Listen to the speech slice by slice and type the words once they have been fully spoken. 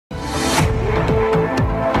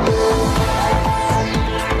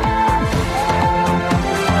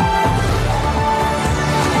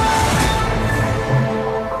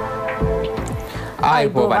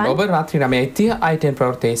ආයුබෝවන් ඔබ රාත්‍රී 9:30 ITN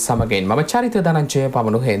ප්‍රවෘත්ති සමගින් මම චරිත ධනංජය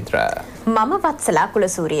පමණු හේන්ද්‍ර මම වත්සලා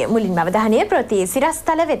කුලසූරිය මුලින්ම අවධානය ප්‍රවෘත්ති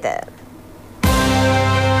සිරස්තල වෙත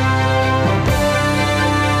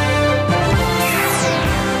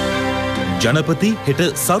ජනපති හෙට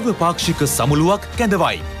සර්වපාක්ෂික සමුළුවක්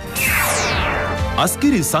කැඳවයි.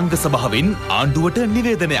 අස්කිරි සංඝ සභාවෙන් ආණ්ඩුවට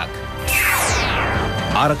නිවේදනයක්.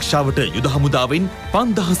 ආරක්ෂාවට යුද හමුදාවෙන්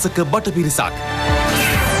 5000ක බටපිරිසක්.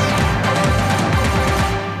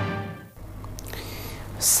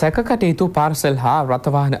 සැකකටයුතු පාර්සල් හා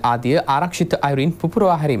රථවාහන ආදිය ආරක්ෂිත අයුරින්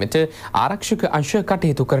පුපුරවා හැරීමට ආරක්ෂක අංශ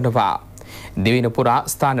කටයුතු කරනවා. දෙවන පුරා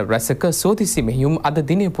ස්ථාන රැසක සෝදිසි මෙහියුම් අද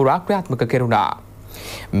දිනය පුරා ක්‍රියාත්මක කෙරුණා.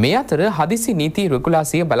 මේ අතර හදිසි නීති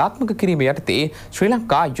රෙගුලාසිය බලාත්මක කිරීම යටතේ ශ්‍රී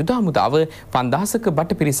ලංකා යුද හමුදාව 5000ක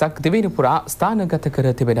බටපිරිසක් දෙවන පුරා ස්ථානගත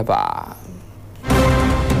කර තිබෙනවා.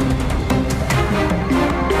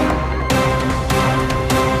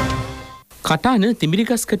 කටාන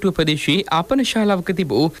තිමිරිගස්කටුව ප්‍රදේශයේ ආපන ශාලාවක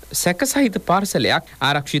තිබූ සැකසහිත පාර්සලයක්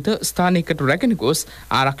ආරක්ෂිත ස්ථානයකට රැගෙන ගොස්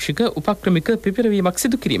ආරක්ෂක උපක්‍රමික පිපිරවීමක්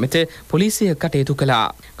සිදු කිරීමට පොලිසිය කටයුතු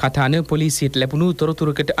කළා. කටාන පොලිසියට ලැබුණු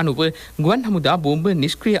තොරතුරකට අනුව ගුවන් හමුදා බෝම්බ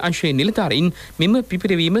නිෂ්ක්‍රිය අංශයේ නිලධාරීන් මෙම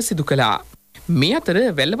පිපිරවීම සිදු කළා. මේ අතර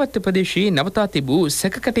වැල්ලවත්ත ප්‍රදේශයේ නවතා තිබූ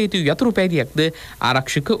සැකකටයුතු යතුරු පැදියක්ද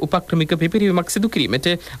ආරක්ෂක උපක්‍රමික පිපිරවීමක් සිදු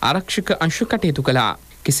කිරීමට ආරක්ෂක අංශ කටයුතු කළා.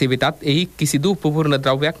 කෙසේ වෙතත් එහි කිසිදු පුපුරණ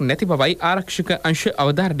ද්‍රව්‍යයක් නැති බවයි ආරක්ෂක අංශ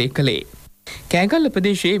අවධාරණය කළේ. කෑගල්ල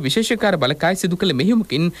ප්‍රදේශයේ විශේෂකාර බලකාය සිදු කළ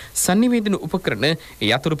මෙහෙයුමකින් sannivedana උපකරණ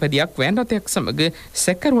යතුරු පැදියක් වෑන් රථයක් සමග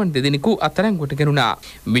සැකකරුවන් දෙදෙනෙකු අත්අඩංගුවට ගැනුණා.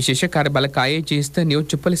 විශේෂකාර බලකායේ ජ්‍යෙෂ්ඨ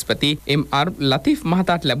නියෝජ්‍ය පොලිස්පති එම්.ආර්. ලතීෆ්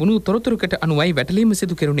මහතාට ලැබුණු තොරතුරකට අනුවයි වැටලීම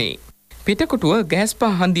සිදු කෙරුණේ. පිටකොටුව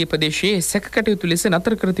ගෑස්පා හන්දිය ප්‍රදේශයේ සැකකටයුතු ලෙස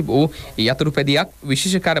නතර කර තිබූ යතුරු පැදියක්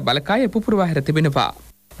විශේෂකාර බලකාය පුපුරවා හැර තිබෙනවා.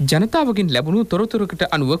 ජනතාවගෙන් ලැබුණු තොරතුරකට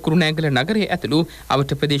අනුව කුරුණෑගල නගරයේ ඇතුළු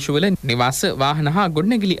අවට ප්‍රදේශවල නිවාස වාහන හා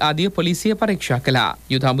ගොඩනැගිලි ආදිය පොලිසිය පරීක්ෂා කළා.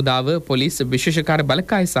 යුද හමුදාව පොලිස් විශේෂකාර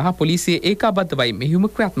බලකාය සහ පොලිසිය ඒකාබද්ධවයි මෙහෙයුම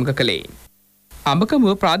ක්‍රියාත්මක කළේ.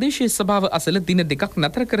 අඹගමුව ප්‍රාදේශීය සභාව අසල දින දෙකක්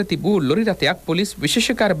නතර කර තිබූ ලොරි රථයක් පොලිස්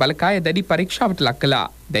විශේෂකාර බලකාය දැඩි පරීක්ෂාවට ලක් කළා.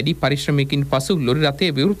 දැඩි පරිශ්‍රමයකින් පසු ලොරි රථය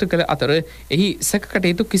විවෘත කළ අතර එහි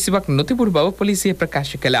සැකකටයුතු කිසිවක් නොතිබුණු බව පොලිසිය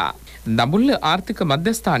ප්‍රකාශ කළා. දඹුල්ල ආර්ථික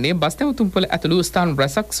මධ්‍යස්ථානයේ බස් නැවතුම්පොළ ඇතුළු ස්ථාන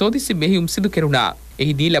රැසක් සෝදිසි මෙහෙයුම් සිදු කෙරුණා.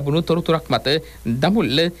 එහිදී ලැබුණු තොරතුරක් මත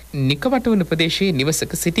දඹුල්ල නිකවටවන ප්‍රදේශයේ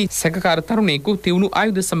නිවසක සිටි සැකකාර තරුණයෙකු තියුණු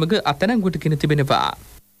ආයුධ සමග අත්අඩංගුවට ගෙන තිබෙනවා.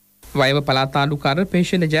 වයඹ පළාත් ආණ්ඩුකාර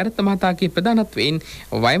පේෂණ ජයරත් මහතාගේ ප්‍රධානත්වයෙන්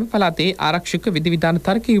වයඹ පළාතේ ආරක්ෂක විධිවිධාන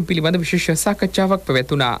තර්කයන් පිළිබඳ විශේෂ සාකච්ඡාවක්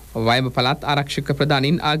පැවැතුණා. වයඹ පළාත් ආරක්ෂක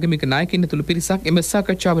ප්‍රධානීන් ආගමික නායකින් ඇතුළු පිරිසක් එම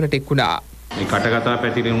සාකච්ඡාවලට එක්වුණා. මේ කටකතා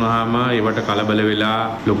පැතිරුණාම ඒවට කලබල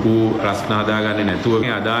වෙලා ලොකු රස්න හදාගන්නේ නැතුව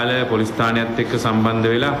අදාළ පොලිස් ස්ථානයත් එක්ක සම්බන්ධ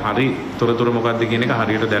වෙලා හරි තොරතුරු මොකක්ද කියන එක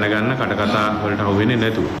හරියට දැනගන්න කටකතා වලට හවු වෙන්නේ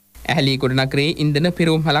නැතුව. ඇහැලී ගොඩනගරේ ඉන්ධන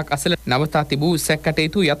පිරවුම් හලක් අසල නවතා තිබූ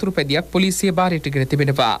සැකකටයුතු යතුරු පැදියක් පොලිසිය භාරයට ගෙන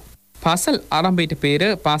තිබෙනවා. පාසල් ආරම්භයට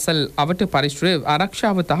පෙර පාසල් අවට පරිශ්‍ර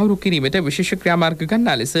ආරක්ෂාව තහවුරු කිරීමට විශේෂ ක්‍රියාමාර්ග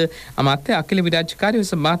ගන්නා ලෙස අමාත්‍ය අඛිල විරාජ්‍ය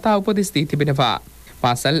කාර්යවස මහතා උපදෙස් දී තිබෙනවා.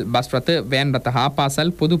 පාසල් බස් රථ වෑන් රථ හා පාසල්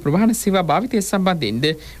පොදු ප්‍රවාහන සේවා භාවිතය සම්බන්ධයෙන්ද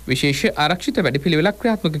විශේෂ ආරක්ෂිත වැඩපිළිවෙලක්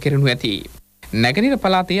ක්‍රියාත්මක කරනු ඇති. නැගෙනහිර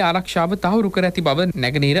පළාතේ ආරක්ෂාව තහවුරු කර ඇති බව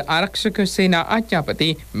නැගෙනහිර ආරක්ෂක සේනා ආඥාපති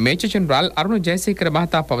මේජර් ජෙනරාල් අරුණ ජයසේකර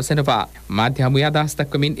මහතා පවසනවා. මාධ්‍ය හමුවේ අදහස්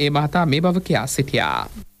දක්වමින් ඒ මහතා මේ බව කියා සිටියා.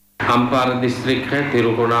 අම්පාර දිස්ත්‍රික්කයේ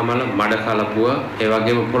තිරුකෝණාමල මඩකලපුව ඒ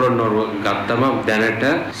වගේම පොළොන්නරුව ගත්තම දැනට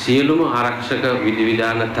සියලුම ආරක්ෂක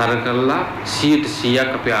විධිවිධාන තර කරලා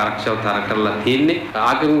 100% අපේ ආරක්ෂාව තර කරලා තියෙන්නේ.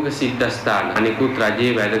 ආගමික සිද්ධාස්ථාන අනිකුත්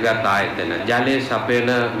රජයේ වැදගත් ආයතන ජලයේ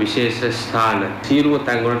සපයන විශේෂ ස්ථාන සියලුම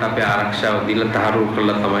තැන් වලට අපේ ආරක්ෂාව දීලා තහවුරු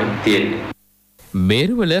කරලා තමයි තියෙන්නේ.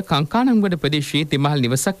 මේරුවල කංකානම්ගොඩ ප්‍රදේශයේ තිමහල්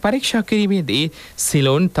නිවසක් පරීක්ෂා කිරීමේදී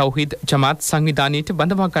සිලෝන් තෞහිද් ජමාත් සංවිධානයට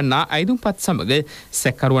බඳවා ගන්නා අයදුම්පත් සමග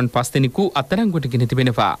සැකකරුවන් 5 දෙනෙකු අත්අඩංගුවට ගෙන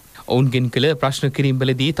තිබෙනවා. ඔවුන්ගෙන් කළ ප්‍රශ්න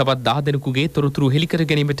කිරීම්වලදී තවත් 10 දෙනෙකුගේ තොරතුරු හෙළි කර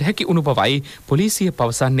ගැනීමට හැකි වුණු බවයි පොලිසිය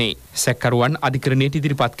පවසන්නේ. සැකකරුවන් අධිකරණයට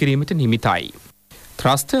ඉදිරිපත් කිරීමට නියමිතයි.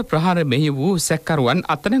 ත්‍රස්ත ප්‍රහාර මෙහි වූ සැකකරුවන්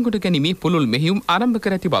අත්අඩංගුවට ගැනීමේ පුළුල් මෙහෙයුම් ආරම්භ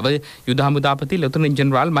කර ඇති බව යුද හමුදාපති ලෙතනන්ට්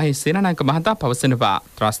ජෙනරාල් මහේෂ් සේනානායක මහතා පවසනවා.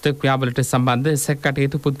 ත්‍රස්ත ක්‍රියාවලට සම්බන්ධ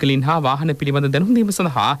සැකකටයුතු පුද්ගලයන් හා වාහන පිළිබඳ දැනුම් දීම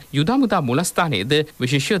සඳහා යුද හමුදා මූලස්ථානයේද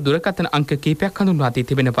විශේෂ දුරකථන අංක කිහිපයක් හඳුන්වා දී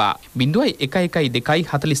තිබෙනවා. 0112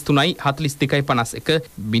 43 42 51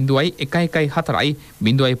 0114 05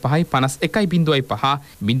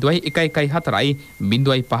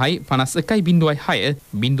 51 05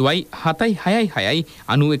 0114 05 51 06 0766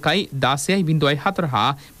 9116.4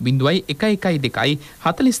 හා 0112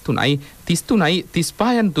 43 33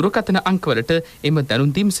 35 යන දුරකථන අංකවලට එම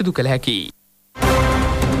දැනුම් දීම සිදු කළ හැකියි.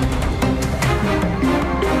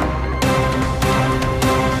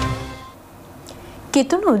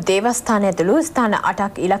 කිතුණු දේවස්ථාන ඇතුළු ස්ථාන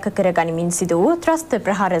 8ක් ඉලක්ක කර ගනිමින් සිදු වූ ත්‍රස්ත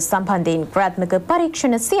ප්‍රහාර සම්බන්ධයෙන් ක්‍රියාත්මක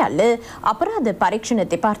පරීක්ෂණ සියල්ල අපරාධ පරීක්ෂණ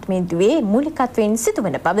දෙපාර්තමේන්තුවේ මූලිකත්වයෙන්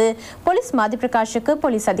සිදුවන බව පොලිස් මාධ්‍ය ප්‍රකාශක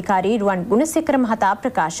පොලිස් අධිකාරී රුවන් ගුණසේකර මහතා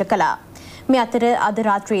ප්‍රකාශ කළා. මේ අතර අද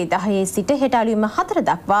රාත්‍රියේ 10 සිට හෙට අලුයම 4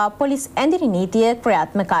 දක්වා පොලිස් ඇඳිරි නීතිය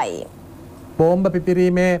ක්‍රියාත්මකයි. බෝම්බ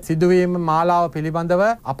පිපිරීමේ සිදුවීම මාලාව පිළිබඳව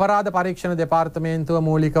අපරාධ පරීක්ෂණ දෙපාර්තමේන්තුව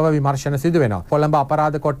මූලිකව විමර්ශන සිදු වෙනවා. කොළඹ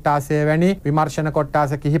අපරාධ කොට්ටාසය වැනි විමර්ශන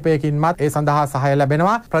කොට්ටාස කිහිපයකින්මත් ඒ සඳහා සහාය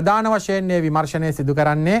ලැබෙනවා. ප්‍රධාන වශයෙන් මේ විමර්ශනය සිදු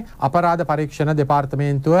කරන්නේ අපරාධ පරීක්ෂණ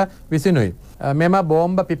දෙපාර්තමේන්තුව විසිනුයි. මෙම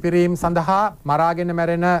බෝම්බ පිපිරීම සඳහා මරාගෙන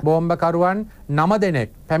මැරෙන බෝම්බකරුවන් 9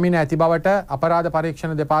 දෙනෙක් පැමිණ ඇති බවට අපරාධ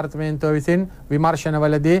පරීක්ෂණ දෙපාර්තමේන්තුව විසින්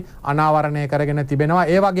විමර්ශනවලදී අනාවරණය කරගෙන තිබෙනවා.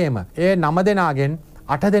 ඒ වගේම ඒ 9 දෙනාගෙන්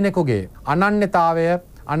 8 දෙනෙකුගේ අනන්‍යතාවය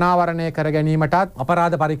අනාවරණය කර ගැනීමටත්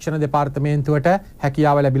අපරාධ පරීක්ෂණ දෙපාර්තමේන්තුවට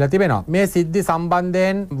හැකියාව ලැබිලා තිබෙනවා. මේ සිද්ධි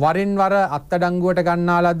සම්බන්ධයෙන් වරින් වර අත්අඩංගුවට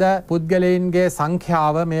ගන්නා ලද පුද්ගලයන්ගේ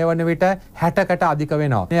සංඛ්‍යාව මේ වන විට 60කට අධික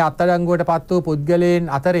වෙනවා. මේ අත්අඩංගුවට පත් වූ පුද්ගලයන්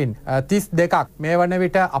අතරින් 32ක් මේ වන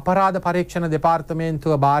විට අපරාධ පරීක්ෂණ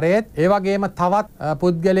දෙපාර්තමේන්තුව භාරයේත් ඒ වගේම තවත්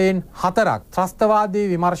පුද්ගලයන් 4ක් ත්‍රස්තවාදී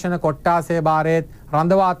විමර්ශන කොට්ටාසයේ භාරයේත්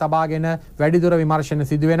රඳවා තබාගෙන වැඩිදුර විමර්ශන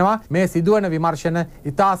සිදු වෙනවා. මේ සිදුවන විමර්ශන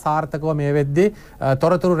ඉතා සාර්ථකව මේ වෙද්දී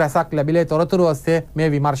තොරතුරු රැසක් ලැබිලේ තොරතුරු ඔස්සේ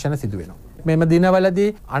මේ විමර්ශන සිදු වෙනවා. මෙම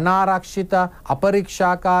දිනවලදී අනාරක්ෂිත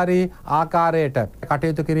අපරීක්ෂාකාරී ආකාරයට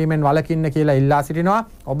කටයුතු කිරීමෙන් වළකින්න කියලා ඉල්ලා සිටිනවා.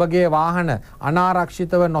 ඔබගේ වාහන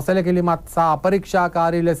අනාරක්ෂිතව නොසැලකිලිමත් සහ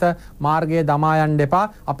අපරීක්ෂාකාරී ලෙස මාර්ගයේ දමා යන්න එපා.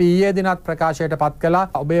 අපි ඊයේ දිනත් ප්‍රකාශයට පත් කළා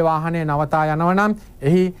ඔබේ වාහනේ නවතා යනවා නම්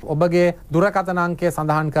එහි ඔබගේ දුරකථන අංකය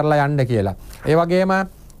සඳහන් කරලා යන්න කියලා. ඒ වගේම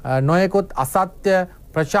නොයෙකුත් අසත්‍ය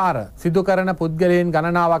ප්‍රචාර සිදු කරන පුද්ගලයන්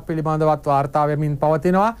ගණනාවක් පිළිබඳවත් වාර්තා වෙමින්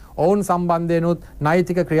පවතිනවා. ඔවුන් සම්බන්ධයෙන්ුත්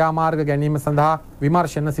නෛතික ක්‍රියාමාර්ග ගැනීම සඳහා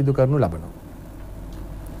විමර්ශන සිදු කරනු ලබනවා.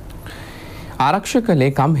 ආරක්ෂක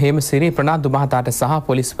ලේකම් හේමසිරි ප්‍රනාන්දු මහතාට සහ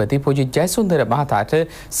පොලිස්පති පූජිත් ජයසුන්දර මහතාට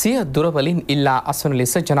සිය දුරවලින් ඉල්ලා අස්වන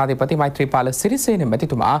ලෙස ජනාධිපති මෛත්‍රීපාල සිරිසේන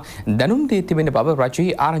මැතිතුමා දැනුම් දී තිබෙන බව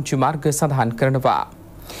රජයේ ආරංචි මාර්ග සඳහන් කරනවා.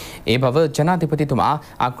 ඒ බව ජනාධිපතිතුමා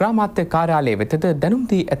අග්‍රාමාත්‍ය කාර්යාලය වෙතද දැනුම්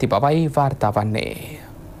දී ඇති බවයි වාර්තා වන්නේ.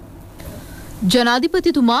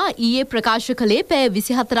 ජනාධිපතිතුමා ඊයේ ප්‍රකාශ කළේ පැය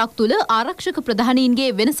 24ක් තුළ ආරක්ෂක ප්‍රධානීන්ගේ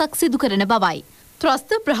වෙනසක් සිදු කරන බවයි.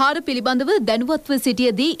 ත්‍රස්ත ප්‍රහාර පිළිබඳව දැනුවත්ව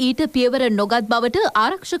සිටියදී ඊට පියවර නොගත් බවට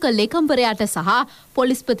ආරක්ෂක ලේකම්වරයාට සහ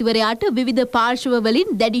පොලිස්පතිවරයාට විවිධ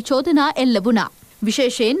පාර්ශවවලින් දැඩි චෝදනා එල්ල වුණා.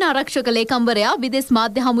 විශේෂයෙන් ආරක්ෂක ලේකම්වරයා විදෙස්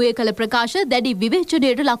මාධ්‍ය හමුවේ කළ ප්‍රකාශ දැඩි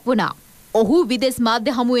විවේචනයට ලක් වුණා. ඔහු විදෙස්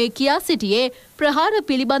මාධ්‍ය හමුවේ කියා සිටියේ ප්‍රහාර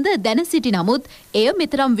පිළිබඳ දැන සිටි නමුත් එය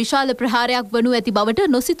මෙතරම් විශාල ප්‍රහාරයක් වනු ඇති බවට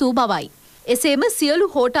නොසිතූ බවයි. එසේම සියලු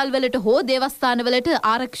හෝටල්වලට හෝ දේවස්ථානවලට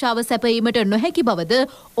ආරක්ෂාව සැපයීමට නොහැකි බවද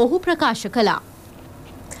ඔහු ප්‍රකාශ කළා.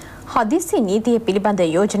 හදිසි නීතිය පිළිබඳ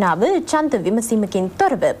යෝජනාව ඡන්ද විමසීමකින්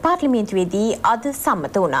තොරව පාර්ලිමේන්තුවේදී අද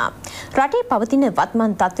සම්මත වුණා. රටේ පවතින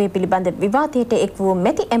වත්මන් තත්ත්වය පිළිබඳ විවාදයට එක් වූ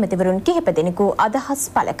මැති ඇමතිවරුන් කිහිප දෙනෙකු අදහස්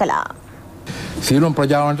පළ කළා. සියලුම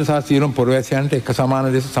ප්‍රජාවන්ට සහ සියලුම පුරවැසියන්ට එක සමාන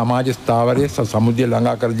ලෙස සමාජ ස්ථාවරය සමුද්‍ය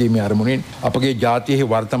ළඟා කර දීමේ අරමුණින් අපගේ ජාතියේ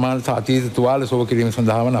වර්තමාන සහ අතීත තුවාල සොව කිරීම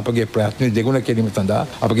සඳහා වන අපගේ ප්‍රයත්න දෙගුණ කිරීම සඳහා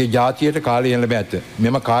අපගේ ජාතියට කාලය ලැබ ඇත.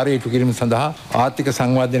 මෙම කාර්යය ඉටු කිරීම සඳහා ආර්ථික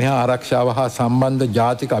සංවර්ධනය හා ආරක්ෂාව හා සම්බන්ධ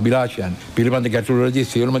ජාතික අභිලාෂයන් පිළිබඳ ගැටලුවලදී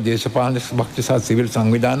සියලුම දේශපාලන පක්ෂ සහ සිවිල්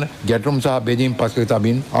සංවිධාන ගැටුම් සහ බෙදීම් පසුක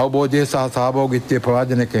තබින් අවබෝධය සහ සහභාගීත්වය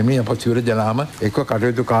ප්‍රවාදනය කිරීමේ අප සියලු දෙනාම එක්ව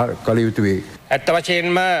කටයුතු කළ යුතු වේ. ඇත්ත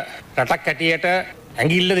වශයෙන්ම රටක් හැටියට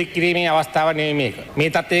ඇඟිල්ල දික් කිරීමේ අවස්ථාව නෙමෙයි මේක.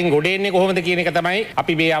 මේ තත්ත්වයෙන් ගොඩ එන්නේ කොහොමද කියන එක තමයි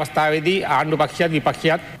අපි මේ අවස්ථාවේදී ආණ්ඩු පක්ෂයත්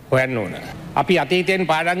විපක්ෂයත් හොයන්න ඕන. අපි අතීතයෙන්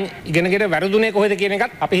පාඩම් ඉගෙනගෙන වැරදුනේ කොහෙද කියන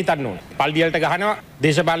එකත් අපි හිතන්න ඕන. පල්ඩියලට ගහනවා,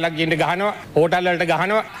 දේශපාලනඥයින්ට ගහනවා, හෝටල් වලට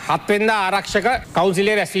ගහනවා. 7 වෙනිදා ආරක්ෂක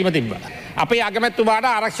කවුන්සිලේ රැස්වීම තිබ්බා. අපේ අගමැතිතුමාට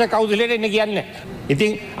ආරක්ෂක කවුන්සිලේට එන්න කියන්නේ.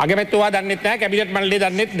 ඉතින් අගමැතිතුමා දන්නෙත් නැහැ, කැබිනට් මණ්ඩලය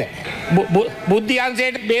දන්නෙත් නැහැ.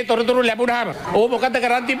 බුද්ධියන්සේට මේ තොරතුරු ලැබුණාම ඕ මොකද්ද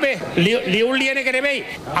කරන් තිබ්බේ? ලියුම් ලියන එක නෙමෙයි.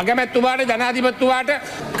 අගමැතිතුමාට, ජනාධිපතිතුමාට,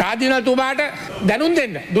 කාදිනල්තුමාට දැනුම්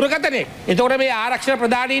දෙන්න. දුරකථනයේ. එතකොට මේ ආරක්ෂක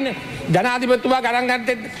ප්‍රධානීන් ජනාධිපතිතුමා ගණන්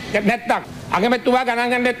ගන්නත් නැත්නම් අගමැතිතුමා ගණන්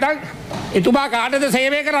ගන්න නැත්නම් එතුමා කාටද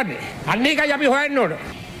සේවය කරන්නේ? අන්න ඒකයි අපි හොයන්න ඕන.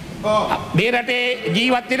 මේ රටේ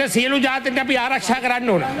ජීවත් වෙන සියලු ජාතීන් අපි ආරක්ෂා කරන්න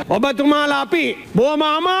ඕන. ඔබතුමාලා අපි බොහොම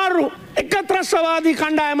අමාරු එක ත්‍රස්තවාදී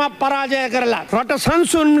කණ්ඩායමක් පරාජය කරලා රට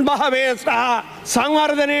සංසුන් භාවය සහ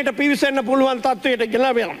සංවර්ධනයට පිවිසෙන්න පුළුවන් තත්ත්වයට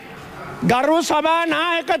ගෙනවෙලා. ගරු සභා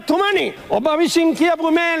නායකතුමනි, ඔබ විසින්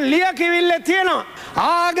කියපු මේ ලියකිවිල්ලේ තියෙනවා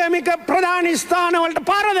ආගමික ප්‍රධාන ස්ථානවලට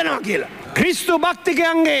පාර දෙනවා කියලා. ක්‍රිස්තු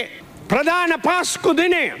භක්තිකයන්ගේ ප්‍රධාන පාස්කු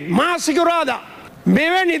දිනේ මාසිකුරාදා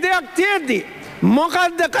මෙවැනි දෙයක් තියෙද්දි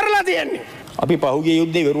මොකද්ද කරලා තියෙන්නේ? අපි පහුගිය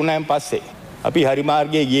යුද්ධේ ඉවරුණාන් පස්සේ අපි හරි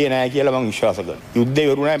මාර්ගයේ ගියේ නැහැ කියලා මම විශ්වාස කරනවා. යුද්ධය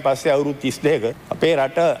වරුණාන් පස්සේ අවුරුදු 32ක අපේ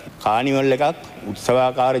රට කානිවල් එකක්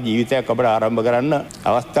උත්සවාකාර ජීවිතයක් අපට ආරම්භ කරන්න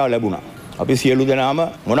අවස්ථාව ලැබුණා. අපි සියලු දෙනාම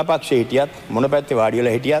මොන පක්ෂේ හිටියත් මොන පැත්තේ වාඩි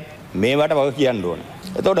වෙලා හිටියත් මේවට වග කියන්න ඕනේ.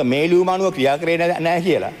 එතකොට මේ ලියුම අනුව ක්‍රියා කරේ නැහැ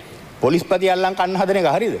කියලා පොලිස්පති අල්ලන් කන්න හදන එක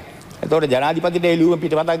හරියද? එතකොට ජනාධිපතිට ඒ ලියුම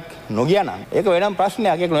පිටපතක් නොගියා නම් ඒක වෙනම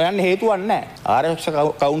ප්‍රශ්නයක්. ඒක නොයන්න හේතුවක් නැහැ. ආරක්ෂක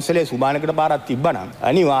කවුන්සිලේ සුමානකට පාරක් තිබ්බනම්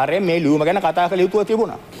අනිවාර්යයෙන් මේ ලියුම ගැන කතා කළ යුතුව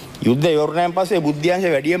තිබුණා. යුද්ධය ඉවරණයන් පස්සේ බුද්ධ්‍යංශ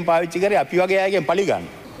වැඩියෙන් පාවිච්චි කරේ අපි වගේ අයගෙන් පරිගන්න.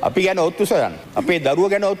 අපි ගැන ඔත්තු සොයන්න. අපේ දරුවෝ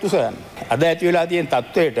ගැන ඔත්තු සොයන්න. අද ඇති වෙලා තියෙන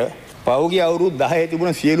තත්ත්වයට පෞගිය අවුරුදු 10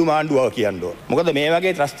 තිබුණ සියලු මාණ්ඩුව කියන්න ඕන. මොකද මේ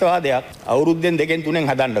වගේ ත්‍රස්තවාදයක් අවුරුද්දෙන් දෙකෙන් තුනෙන්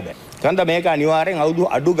හදන්න බෑ. කන්ද මේක අනිවාර්යෙන්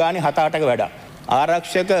අඩු ගානේ 7-8ක වැඩක්.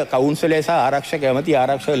 ආරක්ෂක කවුන්සිලේ සහ ආරක්ෂක ඇමති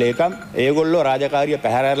ආරක්ෂක ලේකම් ඒගොල්ලෝ රාජකාරිය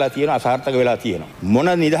පැහැරලා තියෙන අසාර්ථක වෙලා තියෙනවා. මොන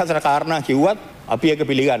නිදහසට කාරණා කිව්වත් අපි ඒක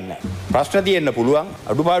පිළිගන්නේ නැහැ. ප්‍රශ්න තියෙන්න පුළුවන්,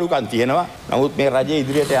 අඩුපාඩුකම් තියෙනවා. නමුත් මේ රජය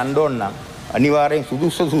ඉදිරියට යන්න ඕන නම් අනිවාර්යෙන්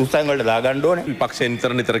සුදුසුසුසන් වලට දාගන්න ඕනේ. විපක්ෂය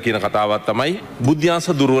නිතර කියන කතාවක් තමයි බුද්ධ්‍යංශ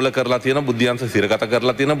දුර්වල කරලා තියෙනවා, බුද්ධ්‍යංශ සිරගත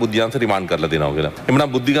කරලා තියෙනවා, බුද්ධ්‍යංශ රිමාන්ඩ් කරලා තියෙනවා කියලා.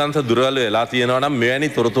 එhmenan බුද්ධ්‍යංශ දුර්වල වෙලා තියෙනවා නම් මෙවැනි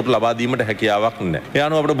තොරතුරු ලබා දීමට හැකියාවක් නැහැ. ඒ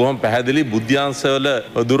අනුව අපිට බොහොම පැහැදිලි බුද්ධ්‍යංශ වල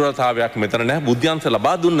දුර්වලතාවයක් මෙතන නැහැ. බුද්ධ්‍යංශ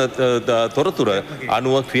ලබා දුන්න තොරතුරු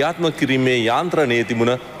අනුව ක්‍රියාත්මක කිරීමේ යාන්ත්‍රණයේ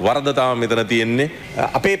තිබුණ වරද තමයි මෙතන තියෙන්නේ.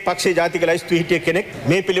 අපේ පක්ෂයේ ජාතික ලයිස්තු හිටිය කෙනෙක්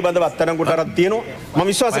මේ පිළිබඳව අත්අඩංගුවට අරන් තියෙනවා. මම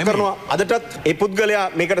විශ්වාස කරනවා අදටත් ඒ පුද්ගලයා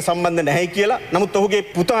මේකට සම්බන්ධ නැහැ කියලා. නමුත් ඔහුගේ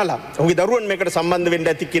පුතාලා ඔහුගේ දරුවන් මේකට සම්බන්ධ වෙන්න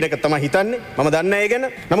ඇති කියන එක තමයි හිතන්නේ. මම දන්නේ ඒ ගැන.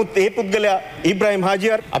 නමුත් ඒ පුද්ගලයා ඉබ්‍රාහිම්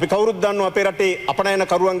හාජියාර් අපි කවුරුත් දන්නවා අපේ රටේ අපනයන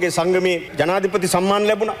කරුවන්ගේ සංගමේ ජනාධිපති සම්මාන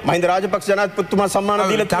ලැබුණා. මහින්ද රාජපක්ෂ ජනාධිපතිතුමා සම්මාන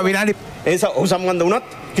දීලා තියෙනවා. ඒ නිසා ඔහු සම්බන්ධ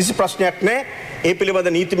වුණත් කිසි ප්‍රශ්නයක් නැහැ. ඒ පිළිබඳ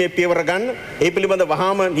නීතිමය පියවර ගන්න, ඒ පිළිබඳ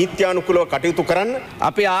වහාම නීත්‍යානුකූලව කටයුතු කරන්න.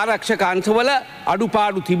 අපේ ආරක්ෂක අංශවල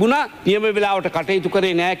අඩුපාඩු තිබුණා. නියම වෙලාවට කටයුතු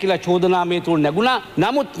කරේ නැහැ කියලා චෝදනා මේ තුන නැගුණා.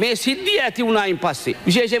 නමුත් මේ සිද්ධිය ඇති වුණායින් පස්සේ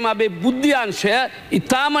විශේෂයෙන්ම අපේ බුද්ධ්‍යංශය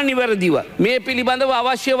ඊටාම නිවැරදිව මේ පිළිබඳව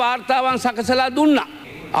අවශ්‍ය වාර්තාවන් සකසලා දුන්නා.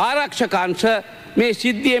 ආරක්ෂක අංශ මේ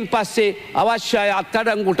සිද්ධියෙන් පස්සේ අවශ්‍ය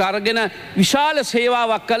අත්අඩංගුවට අරගෙන විශාල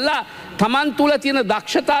සේවාවක් කළා. Taman තුල තියෙන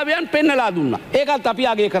දක්ෂතාවයන් පෙන්වලා දුන්නා. ඒකත් අපි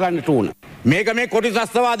අගය කරන්නට ඕන. මේක මේ කොටි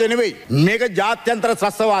ත්‍රස්තවාදය නෙවෙයි. මේක ජාත්‍යන්තර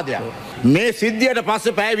ත්‍රස්තවාදයක්. මේ සිද්ධියට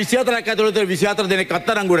පස්සේ පැය 24ක් ඇතුළත 24 දෙනෙක්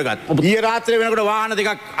අත්අඩංගුවට ගත්තා. ඊයේ රාත්‍රියේ වෙනකොට වාහන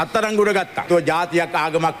දෙකක් අත්අඩංගුවට ගත්තා. ඒක ජාතියක්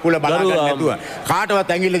ආගමක් කුල බලා ගන්න නැතුව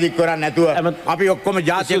කාටවත් ඇඟිල්ල දික් කරන්නේ නැතුව අපි ඔක්කොම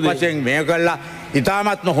ජාතියක් වශයෙන් මේ කළා.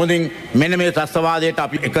 ඉතාමත්ම හොඳින් මෙන්න මේ ත්‍රස්තවාදයට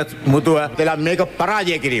අපි එකමුතුව දෙලා මේක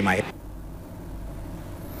පරාජය කිරීමයි.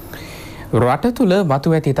 රට තුළ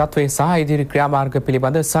මතු ඇති තත්ත්වයේ සහ ඉදිරි ක්‍රියාමාර්ග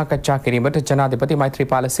පිළිබඳ සාකච්ඡා කිරීමට ජනාධිපති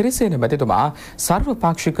මෛත්‍රීපාල සිරිසේන මැතිතුමා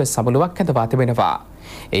සර්වපාක්ෂික සමුළුවක් ඇඳවා තිබෙනවා.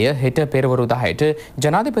 එය හෙට පෙරවරු 10ට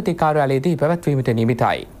ජනාධිපති කාර්යාලයේදී පැවැත්වීමට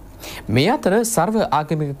නියමිතයි. මේ අතර සර්ව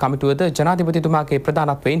ආගමික කමිටුවද ජනාධිපතිතුමාගේ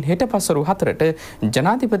ප්‍රධානත්වයෙන් හෙට පසරු 4ට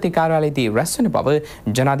ජනාධිපති කාර්යාලයේදී රැස්වෙන බව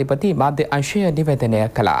ජනාධිපති මාධ්‍ය අංශය නිවේදනය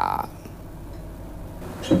කළා.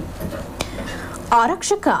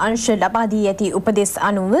 ආරක්ෂක අංශ ලබා දී ඇති උපදෙස්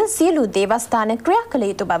අනුව සියලු දේවස්ථාන ක්‍රියා කළ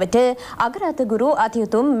යුතු බවට අගරාතගුරු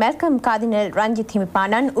අතිඋතුම් මැල්කම් කාදිනල් රංජිත්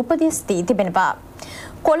හිමිපාණන් උපදෙස් දී තිබෙනවා.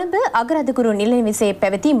 කොළඹ අගරාතගුරු නිල නිවසේ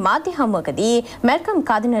පැවති මාධ්‍ය හමුවකදී මැල්කම්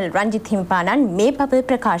කාදිනල් රංජිත් හිමිපාණන් මේ බව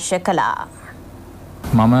ප්‍රකාශ කළා.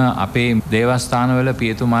 මම අපේ දේවස්ථානවල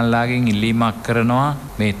පියතුමල්ලාගෙන් ඉල්ලීමක් කරනවා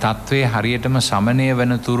මේ තත්ත්වය හරියටම සමනය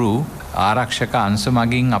වන තුරු ආරක්ෂක අංශ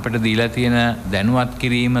මගින් අපිට දීලා තියෙන දැනුවත්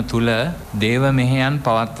කිරීම තුළ දේව මෙහෙයන්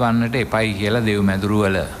පවත්වන්නට එපයි කියලා දේව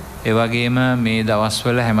මැදුරුවල. ඒ වගේම මේ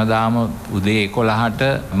දවස්වල හැමදාම උදේ 11ට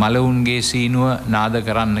මලවුන්ගේ සීනුව නාද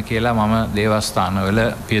කරන්න කියලා මම දේවස්ථානවල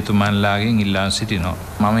පියතුමන්ලාගෙන් ඉල්ලා සිටිනවා.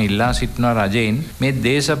 මම ඉල්ලා සිටිනවා රජයෙන් මේ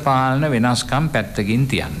දේශපාලන වෙනස්කම් පැත්තකින්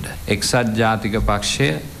තියන්න. එක්සත් ජාතික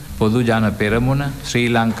පක්ෂය, පොදු ජන පෙරමුණ, ශ්‍රී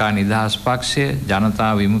ලංකා නිදහස් පක්ෂය, ජනතා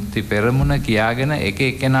විමුක්ති පෙරමුණ කියාගෙන එක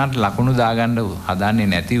එක්කෙනාට ලකුණු දාගන්න හදන්නේ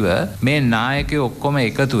නැතිව මේ නායකයෝ ඔක්කොම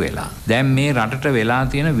එකතු වෙලා දැන් මේ රටට වෙලා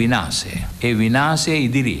තියෙන විනාශය, ඒ විනාශය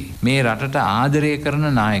ඉදිරියේ මේ රටට ආදරය කරන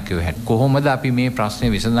නායකයෝ හැට කොහොමද අපි මේ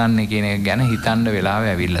ප්‍රශ්නේ විසඳන්නේ කියන එක ගැන හිතන්න වෙලාව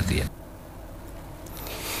ඇවිල්ලා තියෙනවා.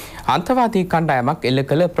 අන්තවාදී කණ්ඩායමක් එල්ල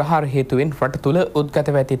කළ ප්‍රහාර හේතුවෙන් රට තුළ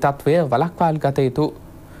උද්ගත ඇති තත්ත්වය වළක්වා ගත යුතු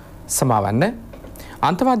සමාවන්න.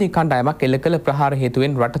 අන්තවාදී කණ්ඩායමක් එල්ල කළ ප්‍රහාර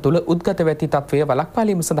හේතුවෙන් රට තුළ උද්ගත ඇති තත්ත්වය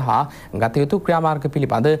වළක්වාලීම සඳහා ගත යුතු ක්‍රියාමාර්ග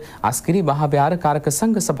පිළිබඳ අස්කිරි මහාව්‍යාර කාරක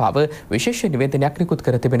සංඝ සභාව විශේෂ නිවේදනයක් නිකුත්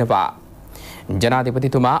කර තිබෙනවා.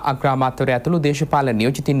 ජනාධිපතිතුමා අග්‍රාමාත්‍යවරයා ඇතුළු දේශපාලන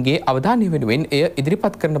නියෝජිතින්ගේ අවධානය වෙනුවෙන් එය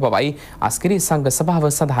ඉදිරිපත් කරන බවයි අස්කිරි සංඝ සභාව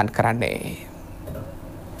සඳහන් කරන්නේ.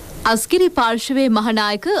 අස්කිරි පාර්ශවයේ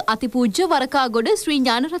මහානායක අතිපූජ්‍ය වරකාගොඩ ශ්‍රී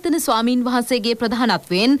ඥානරතන ස්වාමීන් වහන්සේගේ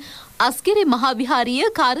ප්‍රධානත්වයෙන් අස්කිරි මහා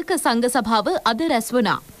විහාරීය කාරක සංඝ සභාව අද රැස්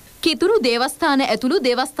වුණා. කිතුරු දේවස්ථාන ඇතුළු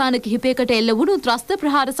දේවස්ථාන කිහිපයකට එල්ල වුණු ත්‍රස්ත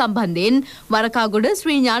ප්‍රහාර සම්බන්ධයෙන් වරකාගොඩ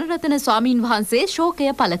ශ්‍රී ඥානරතන ස්වාමීන් වහන්සේ ශෝකය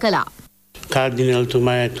පළ කළා.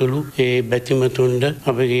 කාර්දිනල්තුමා ඇතුළු ඒ බැතිමතුන්ට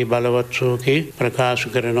අපගේ බලවත් ශෝකය ප්‍රකාශ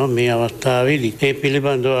කරනවා මේ අවස්ථාවේදී. ඒ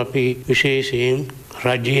පිළිබඳව අපි විශේෂයෙන්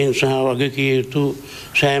රජයෙන් සහ වගකිය යුතු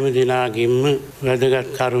සෑම දෙනාගේම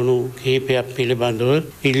වැදගත් කරුණු කිහිපයක් පිළිබඳව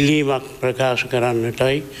ඉල්ලීමක් ප්‍රකාශ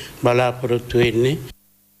කරන්නටයි බලාපොරොත්තු වෙන්නේ.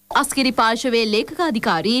 අස්කිරි පාර්ශවයේ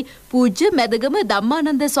ලේකකාධිකාරී පූජ්‍ය මැදගම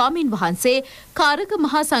ධම්මානන්ද ස්වාමින් වහන්සේ කාරක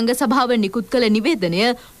මහා සංඝ සභාව නිකුත් කළ නිවේදනය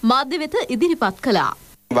මාධ්‍ය වෙත ඉදිරිපත් කළා.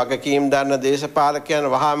 වගකීම් දරන දේශපාලකයන්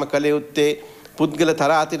වහාම කළ යුත්තේ පුද්ගල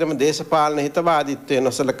තරාතිරම දේශපාලන හිතවාදීත්වය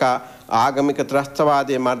නොසලකා ආගමික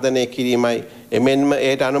ත්‍රස්තවාදය මර්ධනය කිරීමයි. එමෙන්ම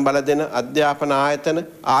එයට අනුබල දෙන අධ්‍යාපන ආයතන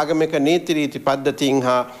ආගමික නීති රීති පද්ධතීන්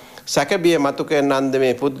හා සැකබිය මතු කරන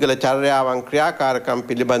අන්දමේ පුද්ගල චර්යාවන් ක්‍රියාකාරකම්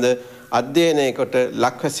පිළිබඳ අධ්‍යයනය කොට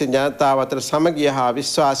ලක්වැසි ජනතාව අතර සමගිය හා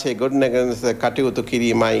විශ්වාසය ගොඩනැගෙන කටයුතු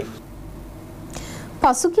කිරීමයි.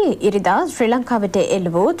 පසුගිය ඉරිදා ශ්‍රී ලංකාවට එල්ල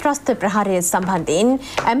වූ ත්‍රස්ත ප්‍රහාරය සම්බන්ධයෙන්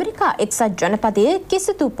ඇමරිකා එක්සත් ජනපදය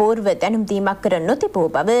කිසිදු පූර්ව දැනුම් දීමක් කර නොතිබූ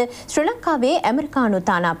බව ශ්‍රී ලංකාවේ ඇමරිකානු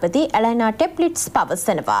තානාපති ඇලයිනා ටෙප්ලිට්ස්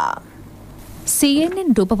පවසනවා.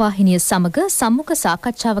 CNN රූපවාහිනිය සමග සම්මුඛ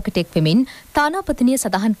සාකච්ඡාවකට එක්වෙමින් තානාපතිනිය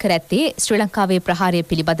සඳහන් කර ඇත්තේ ශ්‍රී ලංකාවේ ප්‍රහාරය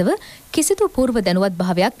පිළිබඳව කිසිදු පූර්ව දැනුවත්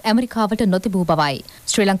භාවයක් ඇමරිකාවට නොතිබූ බවයි.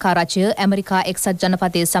 ශ්‍රී ලංකා රජය ඇමරිකා එක්සත්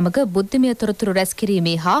ජනපදයේ සමග බුද්ධිමය තොරතුරු රැස්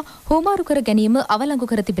කිරීමේ හා හෝමාරු කර ගැනීම අවලංගු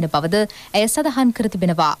කර තිබෙන බවද ඇය සඳහන් කර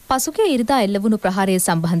තිබෙනවා. පසුගිය ඉරිදා එල්ල වුණු ප්‍රහාරය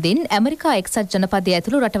සම්බන්ධයෙන් ඇමරිකා එක්සත් ජනපදයේ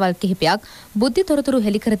ඇතුළු රටවල් කිහිපයක් බුද්ධි තොරතුරු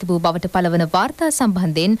හෙළි කර තිබූ බවට පළවන වාර්තා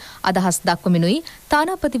සම්බන්ධයෙන් අදහස් දක්වමිනුයි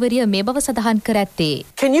තානාපතිවරිය මේ බව සඳහන් කර ඇත්තේ.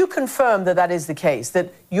 Can you confirm that that is the case, that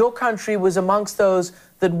your country was amongst those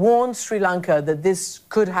that warned Sri Lanka that this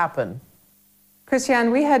could happen?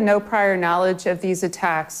 Christian, we had no prior knowledge of these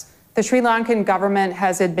attacks. The Sri Lankan government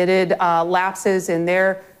has admitted lapses in their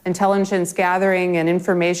intelligence gathering and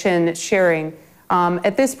information sharing.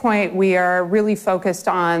 At this point, we are really focused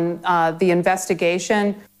on the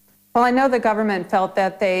investigation. Well, I know the government felt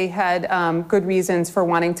that they had good reasons for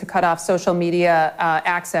wanting to cut off social media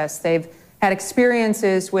access. They've had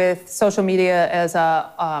experiences with social media as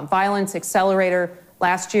a violence accelerator.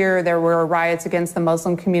 Last year, there were riots against the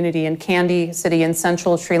Muslim community in Kandy city in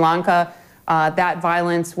central Sri Lanka. That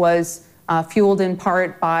violence was fueled in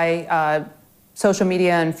part by social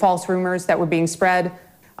media and false rumors that were being spread.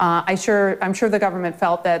 I'm sure the government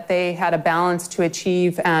felt that they had a balance to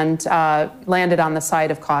achieve and landed on the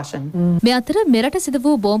side of caution. මේ අතර මෙරට සිදු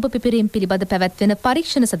වූ බෝම්බ පිපිරීම් පිළිබඳ පැවැත්වෙන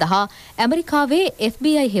පරීක්ෂණ සඳහා ඇමරිකාවේ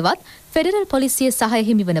FBI හෙවත් ෆෙඩරල් පොලිසිය සහාය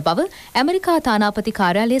හිමිවන බව ඇමරිකා තානාපති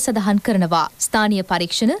කාර්යාලය සඳහන් කරනවා. ස්ථානීය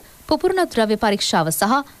පරීක්ෂණ, පුපුරණ ද්‍රව්‍ය පරීක්ෂාව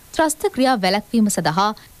සහ ත්‍රස්ත ක්‍රියා වැළැක්වීම සඳහා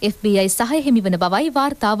FBI සහාය හිමිවන බවයි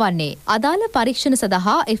වාර්තා වන්නේ. අදාළ පරීක්ෂණ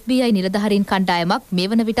සඳහා FBI නිලධාරීන් කණ්ඩායමක් මේ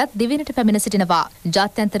වන විටත් දිවෙනට පැමිණ සිටිනවා.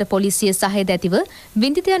 ජාත්‍යන්තර පොලිසිය සහායද ඇතිව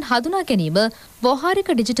වින්දිතයන් හඳුනා ගැනීම,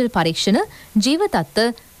 ව්‍යවහාරික ඩිජිටල් පරීක්ෂණ, ජීව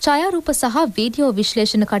තත්ත්ව, ඡායාරූප සහ වීඩියෝ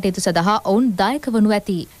විශ්ලේෂණ කටයුතු සඳහා ඔවුන් දායක වනු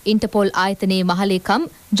ඇති. ඉන්ටර්පෝල් ආයතනයේ මහලේකම්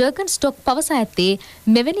ජර්ගන් ස්ටොක් පවසා ඇත්තේ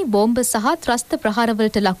මෙවැනි බෝම්බ සහ ත්‍රස්ත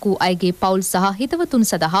ප්‍රහාරවලට ලක් වූ අයගේ පවුල් සහ හිතවතුන්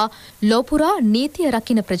සඳහා ලෝපුරා නීතිය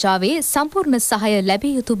රකින්න ප්‍රජාවේ සම්පූර්ණ සහාය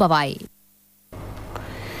ලැබිය යුතු බවයි.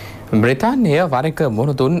 බ්‍රිතාන්‍යය වරක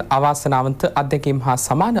මුහුණ අවාසනාවන්ත අත්දැකීම් හා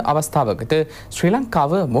සමාන අවස්ථාවකට ශ්‍රී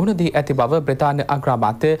ලංකාව මුහුණ දී ඇති බව බ්‍රිතාන්‍ය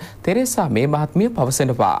අග්‍රාමාත්‍ය තෙරේසා මේ මහත්මිය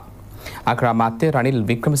පවසනවා. අග්‍රාමාත්‍ය රනිල්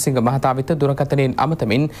වික්‍රමසිංහ මහතා වෙත දුරකථනයෙන්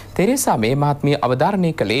අමතමින් තෙරේසා මේ මහත්මිය අවධාරණය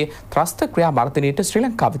කළේ ත්‍රස්ත ක්‍රියා මර්ධනයට ශ්‍රී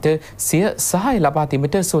ලංකාවට සිය සහාය ලබා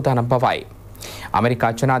දීමට සූදානම් බවයි.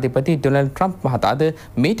 අමරිකා ජනාධිපති ඩොනල්ඩ් ට්‍රම්ප් මහතාද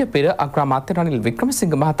මීට පෙර අග්‍රාමාත්‍ය රනිල්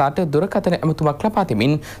වික්‍රමසිංහ මහතාට දුරකථන ඇමතුමක් ලබා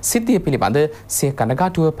දෙමින් සිද්ධිය පිළිබඳ සිය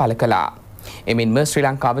කනගාටුව පළ කළා. එමෙන්ම ශ්‍රී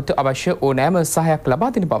ලංකාවට අවශ්‍ය ඕනෑම සහායක්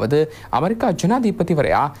ලබා දෙන බවද අමරිකා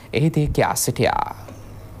ජනාධිපතිවරයා එහිදී කියා සිටියා.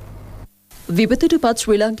 විපතට පත්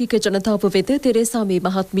ශ්‍රී ලාංකික ජනතාව වෙත තෙරේසා මේ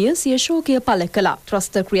මහත්මිය සිය ශෝකය පළ කළා.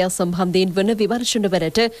 ත්‍රස්ත ක්‍රියා සම්බන්ධයෙන් වන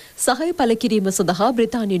විමර්ශනවලට සහාය පළ කිරීම සඳහා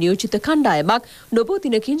බ්‍රිතාන්‍ය නියෝජිත කණ්ඩායමක් නොබෝ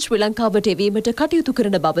දිනකින් ශ්‍රී ලංකාවට එවීමට කටයුතු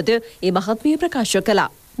කරන බවද ඒ මහත්මිය ප්‍රකාශ කළා.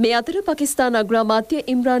 මේ අතර පාකිස්තාන අග්‍රාමාත්‍ය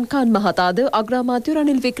ඉම්රාන් ખાન මහතාද අග්‍රාමාත්‍ය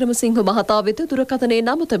රනිල් වික්‍රමසිංහ මහතා වෙත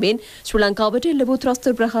දුරකථනයෙන් අමතමින් ශ්‍රී ලංකාවට එල්ල වූ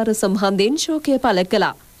ත්‍රස්ත ප්‍රහාර සම්බන්ධයෙන් ශෝකය පළ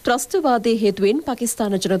කළා. ත්‍රස්තවාදයේ හේතුවෙන්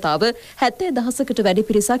පාකිස්තාන ජනතාව 70,000කට වැඩි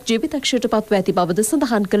පිරිසක් ජීවිතක්ෂයට පත්ව ඇති බවද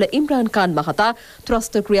සඳහන් කළ ඉම්රාන් ඛාන් මහතා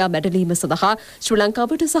ත්‍රස්ත ක්‍රියා මැඩලීම සඳහා ශ්‍රී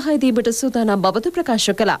ලංකාවට සහාය දීමට සූදානම් බවද ප්‍රකාශ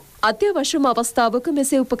කළා. අත්‍යවශ්‍යම අවස්ථාවක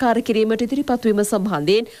මෙසේ උපකාර කිරීමට ඉදිරිපත් වීම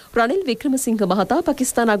සම්බන්ධයෙන් රනිල් වික්‍රමසිංහ මහතා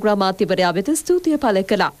පාකිස්තාන අග්‍රාමාත්‍යවරයා වෙත ස්තුතිය පළ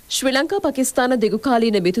කළා. ශ්‍රී ලංකා පාකිස්තාන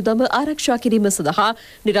දිගුකාලීන මිතුදම ආරක්ෂා කිරීම සඳහා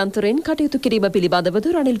නිරන්තරයෙන් කටයුතු කිරීම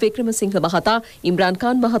පිළිබඳවද රනිල් වික්‍රමසිංහ මහතා ඉම්රාන්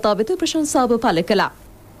ඛාන් මහතා වෙත ප්‍රශංසාව පළ කළා.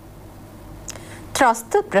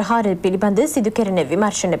 ත්‍රස්ත ප්‍රහාර පිළිබඳ සිදු කෙරෙන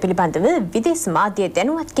විමර්ශන පිළිබඳව විදේශ මාධ්‍ය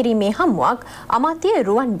දැනුවත් කිරීමේ හමුවක් අමාත්‍ය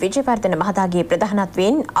රුවන් විජේවර්ධන මහතාගේ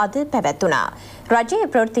ප්‍රධානත්වයෙන් අද පැවැත්වුණා.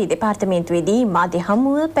 රජයේ ප්‍රවෘත්ති දෙපාර්තමේන්තුවේදී මාධ්‍ය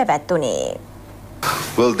හමුව පැවැත්වුණේ.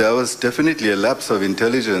 Well, there was definitely a lapse of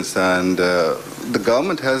intelligence, and the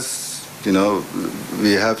government has,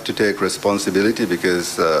 we have to take responsibility because,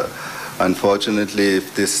 unfortunately,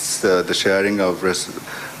 if the sharing of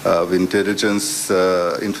intelligence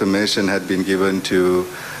information had been given to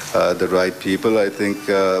the right people, I think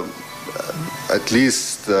at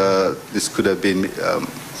least this could have been.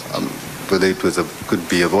 Whether it could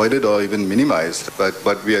be avoided or even minimized.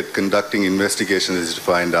 But we are conducting investigations to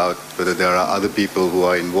find out whether there are other people who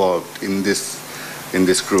are involved in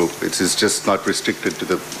this group. It is just not restricted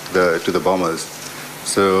to the bombers.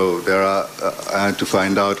 So I had to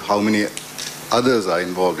find out how many others are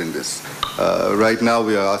involved in this. Right now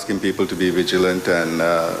we are asking people to be vigilant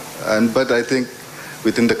but I think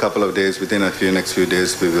within the couple of days, within next few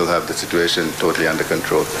days, we will have the situation totally under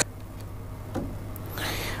control.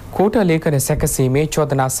 කෝට ලේඛන සැකසීමේ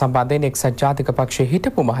චෝදනා සම්බන්ධයෙන් එක්සත් ජාතික පක්ෂයේ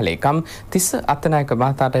හිටපු මහලේකම් තිස්ස අත්තනායක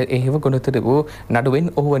මහතාට එහිව ගොනුතුරු වූ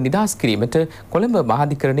නඩුවෙන් ඔහුව නිදහස් කිරීමට කොළඹ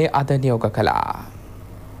මහාධිකරණය අද නියෝග කළා.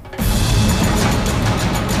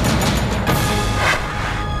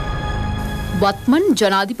 වත්මන්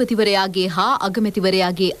ජනාධිපතිවරයාගේ හා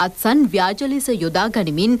අගමැතිවරයාගේ අත්සන් ව්‍යාජ ලෙස යොදා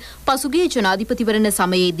ගනිමින් පසුගිය ජනාධිපතිවරණ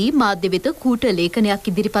සමයේදී මාධ්‍ය වෙත කූට ලේඛනයක්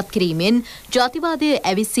ඉදිරිපත් කිරීමෙන් ජාතිවාදය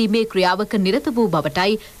ඇවිස්සීමේ ක්‍රියාවක නිරත වූ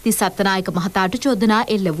බවටයි තිස්ස අත්තනායක මහතාට චෝදනා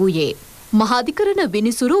එල්ල වූයේ. මහාධිකරණ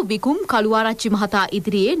විනිසුරු විකුම් කළුආරච්චි මහතා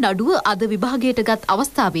ඉදිරියේ නඩුව අද විභාගයට ගත්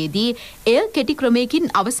අවස්ථාවේදී එය කෙටි ක්‍රමයකින්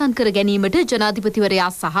අවසන් කර ගැනීමට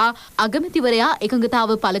ජනාධිපතිවරයා සහ අගමැතිවරයා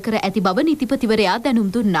එකඟතාව පළ කර ඇති බව නීතිපතිවරයා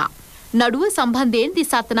දැනුම් දුන්නා. නඩුව සම්බන්ධයෙන් තිස්ස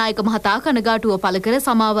අත්තනායක මහතා කනගාටුව පළ කර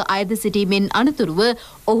සමාව අයද සිටීමෙන් අනතුරුව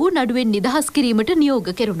ඔහු නඩුවෙන් නිදහස් කිරීමට නියෝග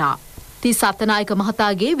කෙරුණා. තිස්ස අත්තනායක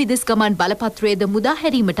මහතාගේ විදෙස් ගමන් බලපත්‍රයේද මුදා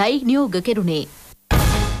හැරීමටයි නියෝග කෙරුණේ.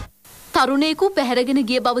 තරුණයෙකු පැහැරගෙන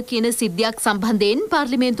ගිය බව කියන සිද්ධියක් සම්බන්ධයෙන්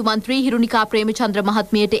පාර්ලිමේන්තු මන්ත්‍රී හිරුනිකා ප්‍රේමචන්ද්‍ර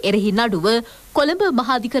මහත්මියට එරෙහි නඩුව කොළඹ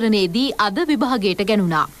මහාධිකරණයේදී අද විභාගයට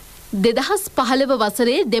ගැනුණා. 2015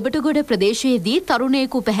 වසරේ දෙබටගොඩ ප්‍රදේශයේදී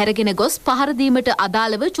තරුණයෙකු පැහැරගෙන ගොස් පහර දීමට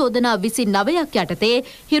අදාළව චෝදනා 29ක් යටතේ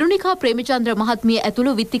හිරුනිකා ප්‍රේමචන්ද්‍ර මහත්මිය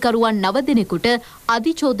ඇතුළු විත්තිකරුවන් 9 දෙනෙකුට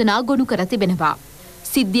අධිචෝදනා ගොනු කර තිබෙනවා.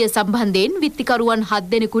 සිද්ධිය සම්බන්ධයෙන් විත්තිකරුවන් 7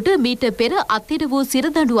 දෙනෙකුට මීට පෙර අත්හිට වූ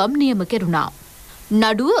සිරදඬුවම් නියම කෙරුණා.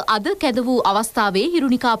 නඩුව අද කැඳ වූ අවස්ථාවේ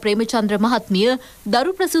හිරුනිකා ප්‍රේමචන්ද්‍ර මහත්මිය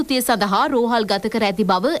දරු ප්‍රසූතිය සඳහා රෝහල් ගත කර ඇති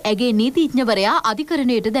බව ඇගේ නීතිඥවරයා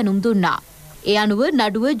අධිකරණයට දැනුම් දුන්නා. ඒ අනුව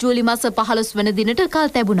නඩුව ජූලි මාස 15 වන දිනට කල්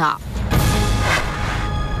තැබුණා.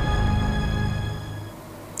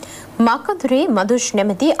 මාකඳුරේ මදුෂ්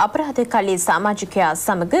නැමැති අපරාධකාරී සමාජිකයා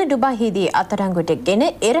සමග ඩුබායිදී අත්අඩංගුවට ගෙන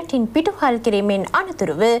එරටින් පිටුහල් කිරීමෙන්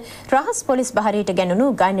අනතුරුව රහස් පොලිස් බහරයට ගැනුණු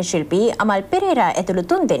ගායන ශිල්පී අමල් පෙරේරා ඇතුළු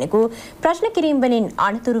 3 දෙනෙකු ප්‍රශ්න කිරීම වලින්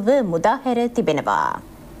අනතුරුව මුදාහැර තිබෙනවා.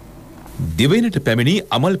 දිවයිනට පැමිණි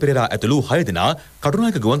අමල් පෙරේරා ඇතුළු 6 දෙනා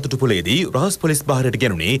කටුනායක ගුවන්තොටුපළේදී රහස් පොලිස් බහරයට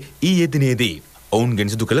ගැනුණේ ඊයේ දිනේදී.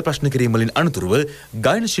 ඔවුන්ගෙන් සිදු කළ ප්‍රශ්න කිරීම වලින් අනතුරුව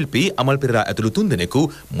ගායන ශිල්පී අමල් පෙරේරා ඇතුළු 3 දෙනෙකු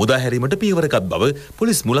මුදා හැරීමට පියවරගත් බව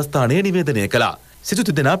පොලිස් මුලස්ථානය නිවේදනය කළා. සිදු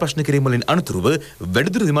දෙනා ප්‍රශ්න කිරීම වලින් අනතුරුව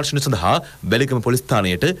වැඩිදුර විමර්ශන සඳහා වැලිගම පොලිස්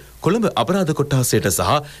ස්ථානයට කොළඹ අපරාධ කොට්ටාසයට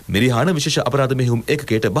සහ මිරිහාන විශේෂ අපරාධ මෙහෙයුම්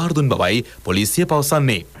ඒකකයට බාර දුන් බවයි පොලිසිය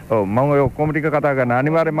පවසන්නේ. ඔව් මම ඔය ඔක්කොම ටික කතා කරනවා.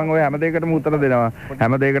 අනිවාර්යෙන් මම ඔය හැම දෙයකටම උත්තර දෙනවා.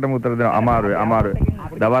 හැම දෙයකටම උත්තර දෙනවා. අමාරුයි.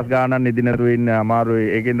 දවස් ගානක් නිදි නැතුව ඉන්න අමාරුයි.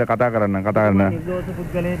 ඒකෙන්ද කතා කරන්න.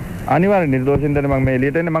 අනිවාර්යෙන් නිර්දෝෂින්දනේ මම මේ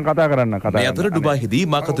එළියට එන්නේ මම කතා කරන්න. මේ අතර ඩුබායිදී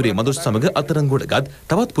මාකතුරේ මදුෂ් සමග අත්අඩංගුවට ගත්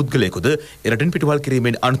තවත් පුද්ගලයෙකුද එරටින් පිටුවල්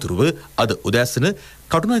කිරීමෙන් අනතුරුව අද උදෑසන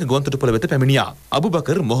කටුනායක ගුවන්තොටුපළ වෙත පැමිණියා.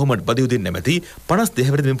 අබුබකර් මොහමඩ් බදියුද්දීන් නැමැති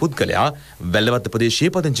 52 වෙනි පුද්ගලයා වැල්ලවත්ත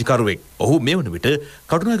ප්‍රදේශයේ පදිංචිකරුවෙක්. ඔහු මේ වන විට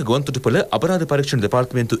කටුනායක ගුවන්තොටුපළ අපරාධ පරීක්ෂණ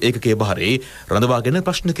දෙපාර්තමේන්තු ඒකකයේ බහරේ රඳවාගෙන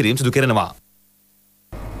ප්‍රශ්න කිරීම සිදු කරනවා.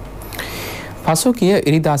 පසුගිය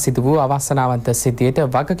ඉරිදා සිදු වූ අවාසනාවන්ත සිද්ධියට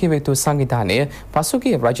වගකිව යුතු සංවිධානය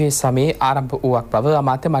පසුගිය රජයේ සමයේ ආරම්භ වූවක් බව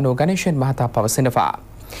අමාත්‍ය මනෝ ගණේෂන් මහතා පවසනවා.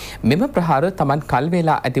 මෙම ප්‍රහාර තමන්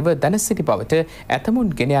කල්වේලා ඇතිව දැන සිටි බවට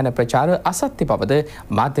ඇතමුන් ගෙන යන ප්‍රචාර අසත්‍ය බවද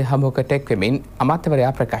මාධ්‍ය හමුවකට එක්වෙමින්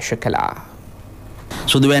අමාත්‍යවරයා ප්‍රකාශ කළා.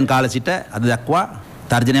 සුදුවෑන් කාල සිට අද දක්වා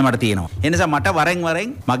තර්ජනය මට තියෙනවා. ඒ නිසා මට වරෙන්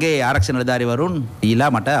වරෙන් මගේ ආරක්ෂක නිලධාරීවරුන්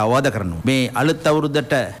ඊලා මට අවවාද කරනවා. මේ අලුත්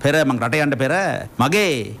අවුරුද්දට පෙර මම රට යන්න පෙර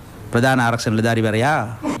මගේ ප්‍රධාන ආරක්ෂක නිලධාරීවරයා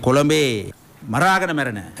කොළඹේ මරාගෙන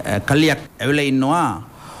මැරෙන කල්ලියක් ඇවිල්ලා ඉන්නවා.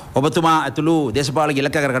 ඔබතුමා ඇතුළු දේශපාලක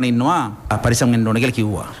ඉලක්ක කරගෙන ඉන්නවා පරිස්සම් වෙන්න ඕන කියලා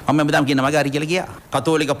කිව්වා. මම මෙතන කියන මගේ හරි කියලා ගියා.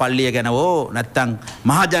 කතෝලික පල්ලිය ගැන හෝ නැත්තම්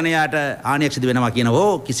මහා ජනයාට හානියක් සිදු වෙනවා කියන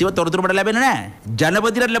හෝ කිසිව තොරතුරු මට ලැබෙන්නේ නැහැ.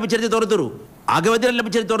 ජනපතිට ලැබිච්ච තොරතුරු, ආගමදිට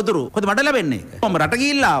ලැබිච්ච තොරතුරු කොහොමද මට ලැබෙන්නේ? මම රට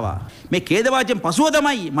ගිහිල්ලා ආවා. මේ ඛේද වාචෙන් පසුව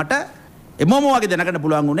තමයි මට එමොම වගේ දැනගන්න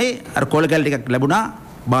පුළුවන් උනේ. අර කෝල කැල් ටිකක් ලැබුණා.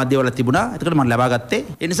 මාධ්‍යවල තිබුණා. ඒකට මම ලබා ගත්තේ.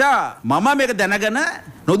 ඒ නිසා මම මේක දැනගෙන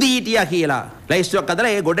නොදී හිටියා කියලා ලයිස්තුවක්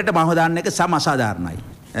අදලා ඒ ගොඩට මම දාන්න එක සම අසාධාරණයි.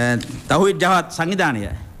 තහුයිඩ් ජහත් සංවිධානය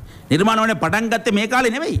නිර්මාණ වනේ පටන් ගත්තේ මේ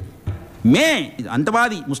කාලේ නෙවෙයි. මේ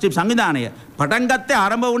අන්තවාදී මුස්ලිම් සංවිධානය පටන් ගත්තේ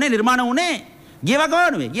ආරම්භ වුණේ නිර්මාණ වුණේ ගිය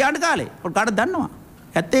වකවානුවේ ගිය ආණ්ඩු කාලේ. ඔකට කාටද දන්නවා?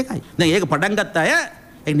 ඇත්ත ඒකයි. දැන් ඒක පටන් ගත්ත අය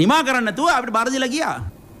ඒක නිමා කරන්න නැතුව අපිට බාර දීලා ගියා.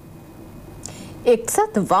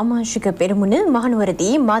 එක්සත් වාමාංශික පෙරමුණ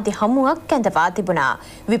මහනුවරදී මාධ්‍ය හමුවක් ඇඳවා තිබුණා.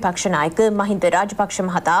 විපක්ෂ නායක මහින්ද රාජපක්ෂ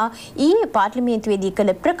මහතා ඊයේ පාර්ලිමේන්තුවේදී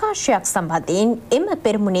කළ ප්‍රකාශයක් සම්බන්ධයෙන් එම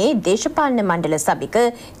පෙරමුණේ දේශපාලන මණ්ඩල සභික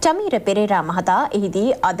චමීර පෙරේරා මහතා එහිදී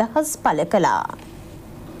අදහස් පළ කළා.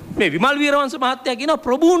 මේ විමල් වීරවංශ මහත්තයා කියනවා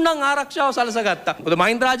ප්‍රභූන් නම් ආරක්ෂාව සලසගත්තා. මොකද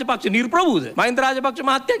මහින්ද රාජපක්ෂ නිර්ප්‍රභූද? මහින්ද රාජපක්ෂ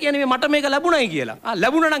මහත්තයා කියන්නේ මට මේක ලැබුණයි කියලා.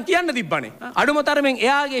 ලැබුණා නම් කියන්න තිබ්බනේ. අඩුම තරමින්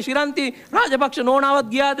එයාගේ ශිරන්ති රාජපක්ෂ නෝනාවත්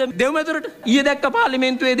ගියාද දෙව්මැදුරට? ඊයේ දැක්ක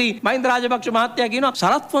පාර්ලිමේන්තුවේදී මහින්ද රාජපක්ෂ මහත්තයා කියනවා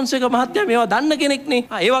සරත් ෆොන්සේක මහත්තයා මේවා දන්න කෙනෙක් නේ.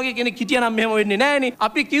 ඒ වගේ කෙනෙක් හිටියා නම් මෙහෙම වෙන්නේ නෑනේ.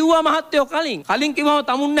 අපි කිව්වා මහත්තයෝ කලින් කිව්වම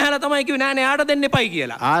තමුන් නැහැලා තමයි කිව්වේ නෑනේ එයාට දෙන්න එපයි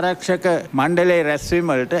කියලා. ආරක්ෂක මණ්ඩලයේ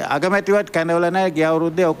රැස්වීම වලට අගමැතිවත් කැඳවලා නැහැ ගිය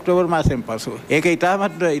අවුරුද්දේ ඔක්තෝබර් මාසෙන් පසු. ඒක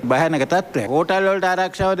ඉතාමත් භයානක තත්ත්වයක්. හෝටල් වලට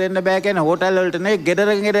ආරක්ෂාව දෙන්න බෑ කියන්නේ හෝටල් වලට නෙවෙයි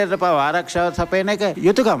ගෙදරින් ගෙදරට පව ආරක්ෂාව සපයන එක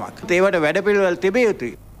යුතුයකමක්. ඒවට වැඩපිළිවෙල තිබිය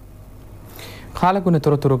යුතුයි. කාලගුණ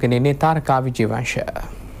තොරතුරු ගෙනෙන්නේ තාරකා විජේවංශ.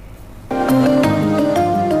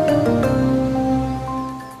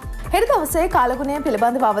 හෙට දවසේ කාලගුණය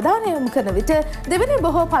පිළිබඳව අවධානය යොමු කරන විට දෙවැනි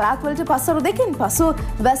බොහෝ පළාත්වලට පස්වරු දෙකින් පසු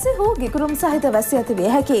වැසි හෝ ගිගුරුම් සහිත වැසි ඇති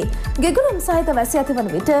විය හැකියි. ගිගුරුම් සහිත වැසි ඇතිවන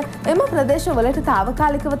විට එම ප්‍රදේශවලට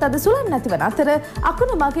తాවකාලිකව තද සුළං නැතිවන අතර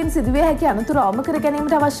අකුණු මගින් සිදුවිය හැකි අනතුරු අවම කර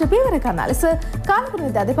ගැනීමට අවශ්‍ය පියවර ගන්නා ලෙස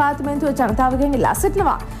කාලගුණ අධිපාර්තමේන්තුව ජනතාවගෙන් ඉල්ලා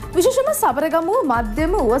සිටිනවා. විශේෂම සබරගමුව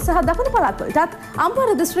මධ්‍යම ඌව සහ දකුණු පළාත්වලටත් අම්පාර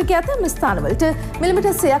දිස්ත්‍රික්කයේ ඇතැම් ස්ථානවලට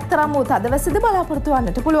මිලිමීටර් 100ක් තරම් වූ තද වැසිද බලාපොරොත්තු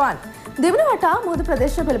වන්නට පුළුවන්. දෙවන වටා මුහුදු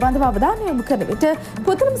ප්‍රදේශ පිළිබඳව අවධානය යොමු කරන විට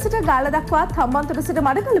පුතුලම සිට ගාල්ල දක්වා හම්බන්තොට සිට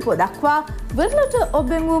මඩකලපුව දක්වා විරලට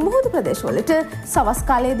ඔබෙන් වූ මුහුදු ප්‍රදේශවලට සවස්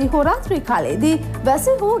කාලයේදී හෝ රාත්‍රී කාලයේදී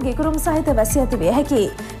වැසි හෝ ගිගුරුම් සහිත වැසි ඇති විය හැකියි.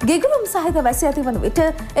 ගිගුරුම් සහිත වැසි ඇතිවන විට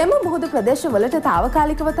එම මුහුදු ප්‍රදේශවලට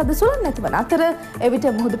తాවකාලිකව තද සුළං නැතිවන අතර එවිට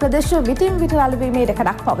මුහුදු ප්‍රදේශ විටින් විට රළවීමේ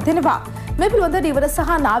ඉඩකඩක් පවතිනවා. මේ පිළිබඳ ඩිවර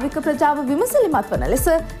සහ නාවික ප්‍රජාව විමසිලිමත් වන ලෙස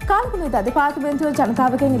කාලගුණ අධිපාර්තමේන්තුව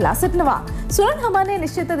ජනතාවගෙන් ඉල්ලා සිටිනවා. සුළං හමානේ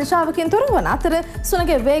නිශ්චිත දිශාවකින් තොර වන අතර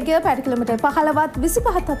සුළඟේ වේගය පැය කිලෝමීටර් 15වත්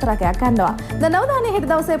 25ත් අතරක් යනවා. දැන් නවදානේ හෙට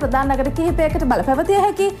දවසේ ප්‍රධාන නගර කිහිපයකට බල පැවතිය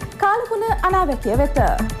හැකි කාලගුණ අනාවැකිය වෙත.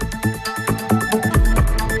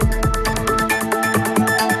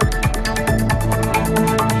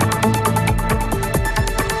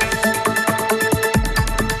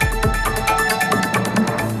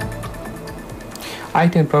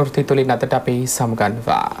 ITN ප්‍රවෘත්ති තුලින් අදට අපි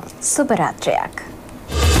සමුගන්නවා. සුබ රාත්‍රියක්.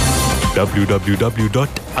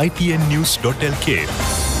 www.itnnews.lk